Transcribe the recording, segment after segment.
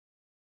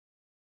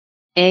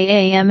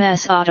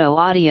AAMS Auto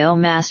Audio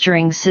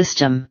Mastering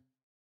System.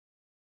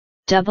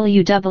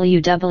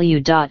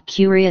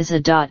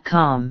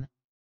 www.curiaza.com.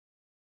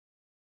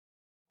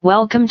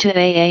 Welcome to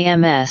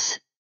AAMS.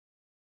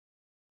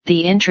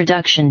 The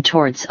introduction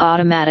towards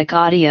automatic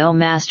audio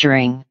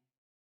mastering.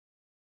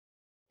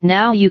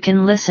 Now you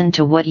can listen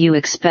to what you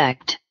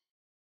expect.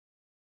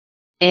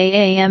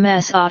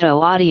 AAMS Auto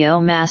Audio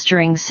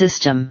Mastering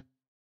System.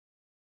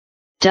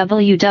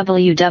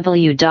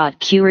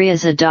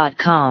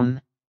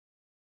 www.curiaza.com.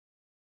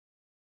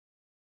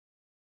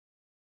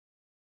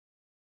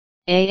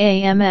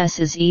 AAMS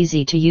is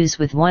easy to use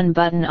with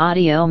one-button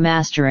audio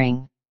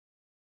mastering.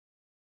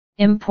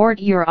 Import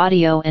your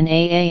audio and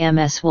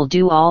AAMS will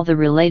do all the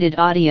related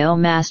audio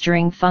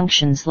mastering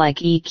functions like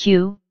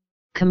EQ,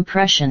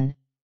 compression,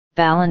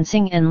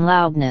 balancing and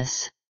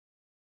loudness.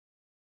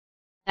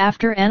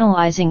 After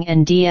analyzing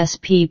and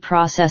DSP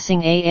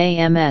processing,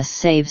 AAMS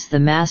saves the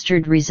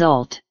mastered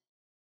result.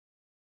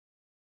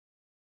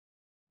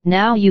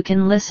 Now you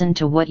can listen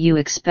to what you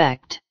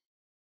expect.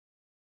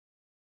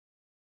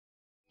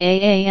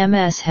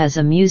 AAMS has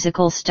a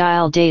musical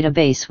style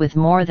database with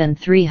more than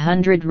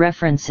 300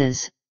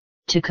 references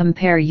to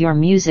compare your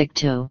music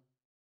to.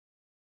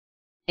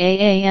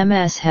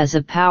 AAMS has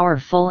a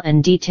powerful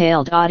and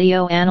detailed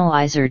audio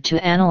analyzer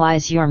to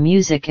analyze your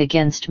music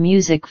against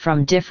music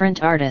from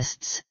different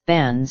artists,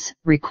 bands,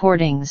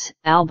 recordings,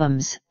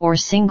 albums, or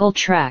single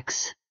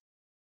tracks.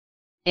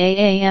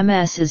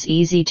 AAMS is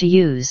easy to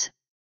use,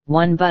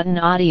 one-button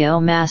audio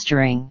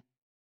mastering.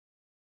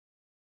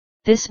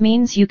 This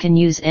means you can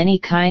use any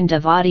kind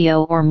of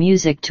audio or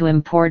music to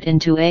import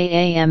into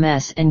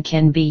AAMS and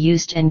can be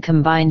used and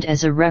combined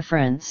as a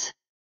reference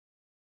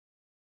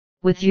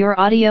with your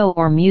audio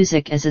or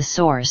music as a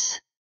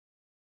source.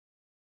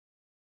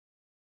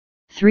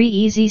 3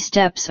 easy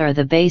steps are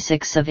the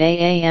basics of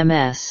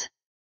AAMS.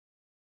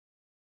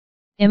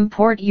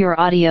 Import your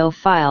audio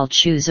file,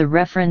 choose a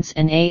reference,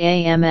 and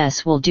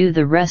AAMS will do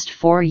the rest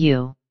for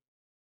you.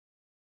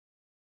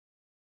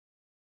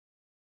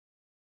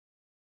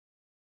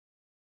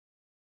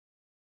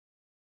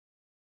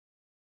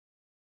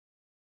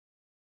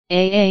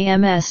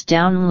 AAMS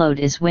download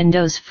is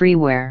Windows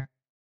freeware.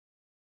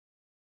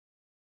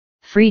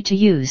 Free to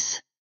use.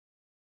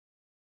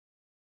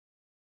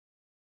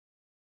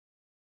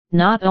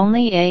 Not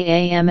only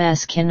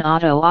AAMS can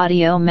auto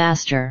audio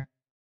master.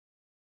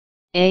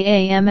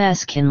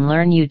 AAMS can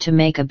learn you to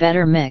make a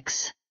better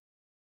mix.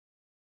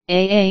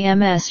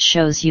 AAMS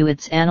shows you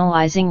its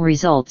analyzing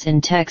results in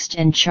text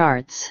and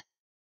charts.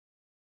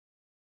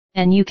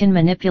 And you can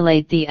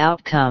manipulate the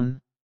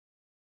outcome.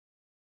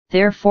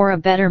 Therefore a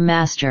better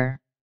master.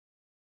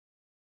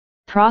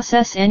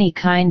 Process any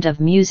kind of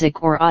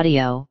music or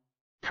audio.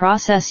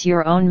 Process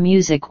your own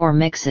music or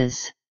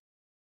mixes.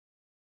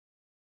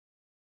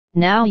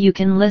 Now you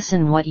can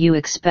listen what you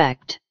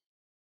expect.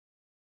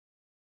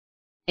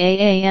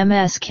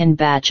 AAMS can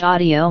batch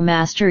audio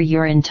master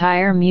your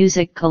entire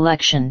music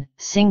collection,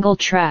 single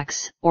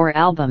tracks, or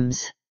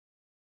albums.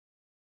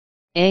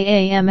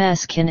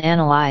 AAMS can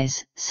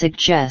analyze,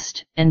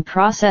 suggest, and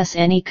process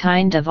any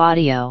kind of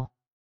audio.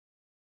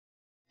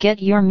 Get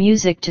your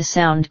music to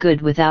sound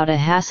good without a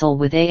hassle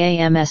with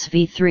AAMS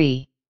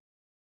v3.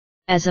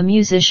 As a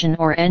musician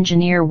or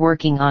engineer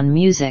working on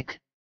music,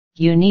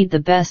 you need the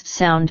best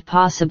sound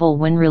possible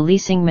when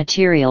releasing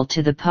material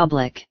to the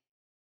public.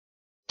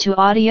 To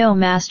audio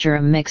master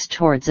a mix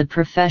towards a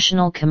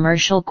professional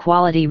commercial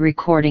quality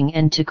recording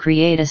and to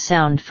create a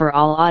sound for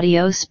all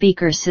audio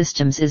speaker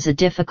systems is a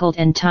difficult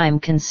and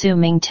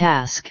time-consuming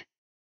task.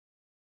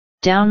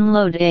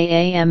 Download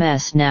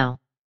AAMS now.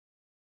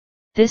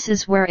 This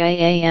is where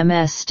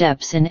AAMS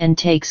steps in and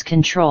takes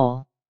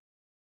control.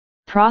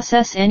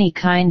 Process any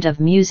kind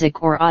of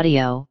music or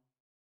audio.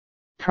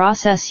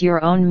 Process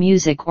your own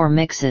music or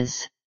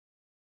mixes.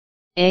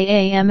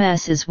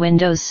 AAMS is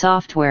Windows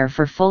software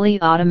for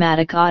fully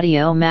automatic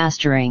audio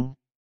mastering.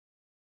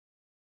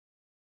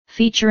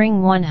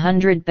 Featuring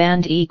 100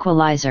 band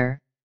equalizer,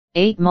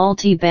 8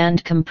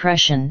 multi-band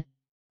compression,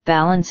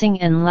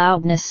 balancing and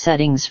loudness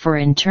settings for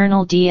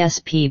internal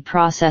DSP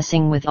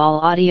processing with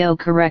all audio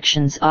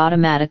corrections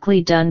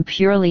automatically done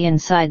purely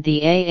inside the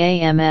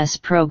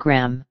AAMS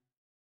program.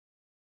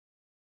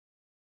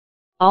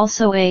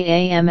 Also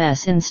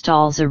AAMS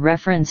installs a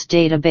reference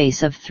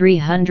database of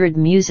 300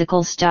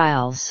 musical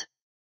styles.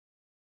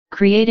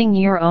 Creating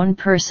your own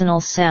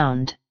personal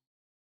sound.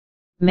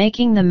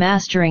 Making the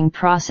mastering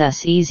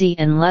process easy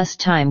and less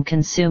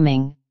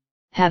time-consuming,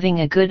 having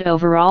a good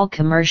overall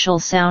commercial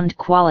sound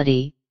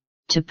quality,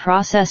 to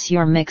process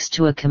your mix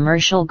to a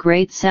commercial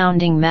great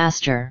sounding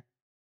master.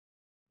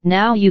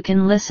 Now you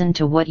can listen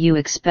to what you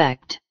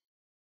expect.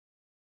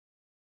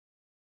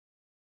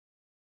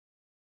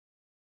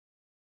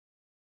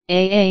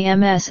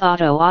 AAMS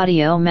Auto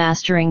Audio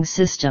Mastering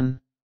System.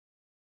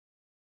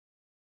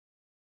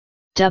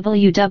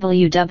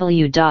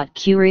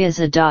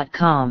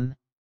 www.curiaza.com